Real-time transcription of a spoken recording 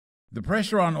The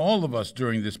pressure on all of us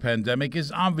during this pandemic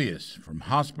is obvious, from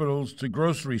hospitals to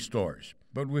grocery stores.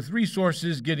 But with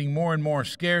resources getting more and more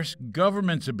scarce,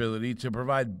 government's ability to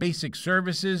provide basic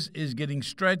services is getting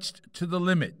stretched to the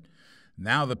limit.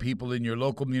 Now the people in your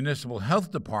local municipal health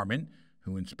department,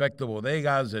 who inspect the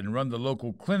bodegas and run the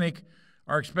local clinic,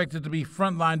 are expected to be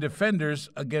frontline defenders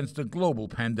against a global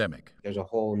pandemic. There's a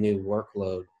whole new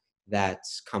workload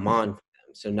that's come on for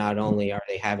them. So not only are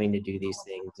they having to do these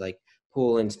things like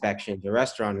pool inspections or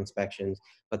restaurant inspections,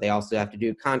 but they also have to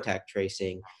do contact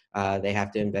tracing. They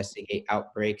have to investigate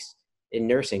outbreaks in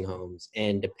nursing homes.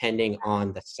 And depending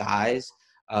on the size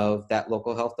of that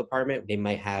local health department, they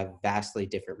might have vastly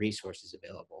different resources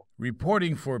available.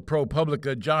 Reporting for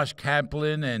ProPublica, Josh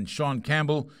Kaplan and Sean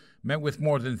Campbell met with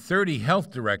more than 30 health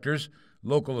directors,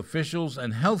 local officials,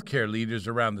 and healthcare leaders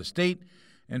around the state,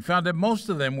 and found that most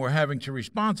of them were having to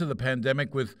respond to the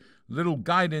pandemic with little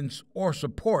guidance or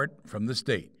support from the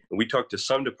state. We talked to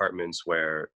some departments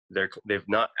where they've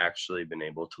not actually been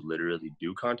able to literally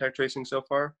do contact tracing so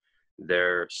far.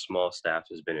 Their small staff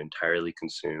has been entirely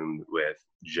consumed with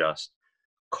just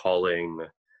calling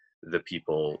the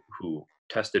people who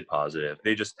tested positive.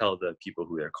 They just tell the people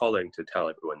who they're calling to tell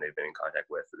everyone they've been in contact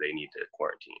with that they need to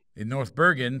quarantine. In North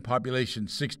Bergen, population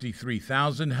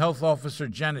 63,000, health officer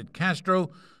Janet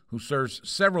Castro, who serves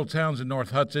several towns in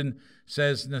North Hudson,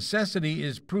 says necessity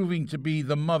is proving to be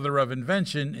the mother of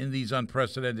invention in these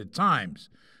unprecedented times,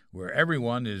 where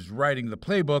everyone is writing the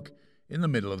playbook in the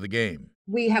middle of the game.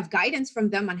 We have guidance from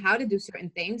them on how to do certain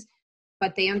things,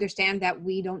 but they understand that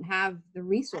we don't have the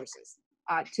resources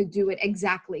to do it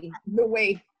exactly the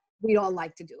way we'd all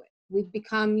like to do it. We've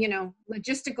become,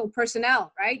 logistical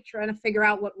personnel, right? Trying to figure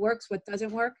out what works, what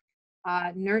doesn't work.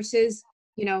 Nurses,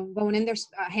 going in there,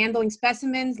 handling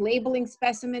specimens, labeling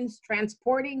specimens,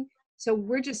 transporting. So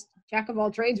we're just jack of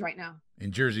all trades right now.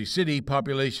 In Jersey City,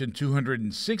 population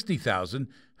 260,000,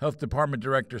 Health Department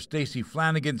Director Stacy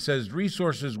Flanagan says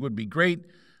resources would be great,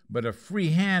 but a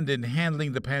free hand in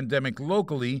handling the pandemic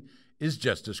locally is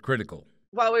just as critical.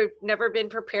 While we've never been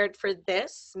prepared for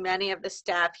this, many of the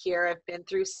staff here have been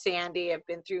through Sandy, have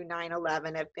been through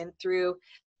 9/11, have been through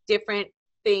different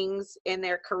things in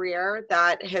their career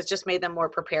that has just made them more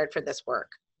prepared for this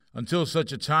work. Until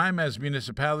such a time as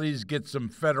municipalities get some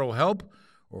federal help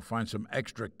or find some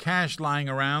extra cash lying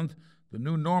around, the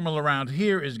new normal around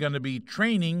here is going to be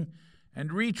training and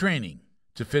retraining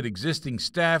to fit existing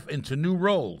staff into new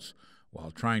roles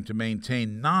while trying to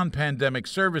maintain non-pandemic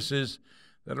services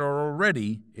that are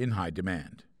already in high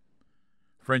demand.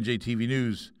 For NJTV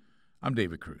News, I'm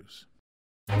David Cruz.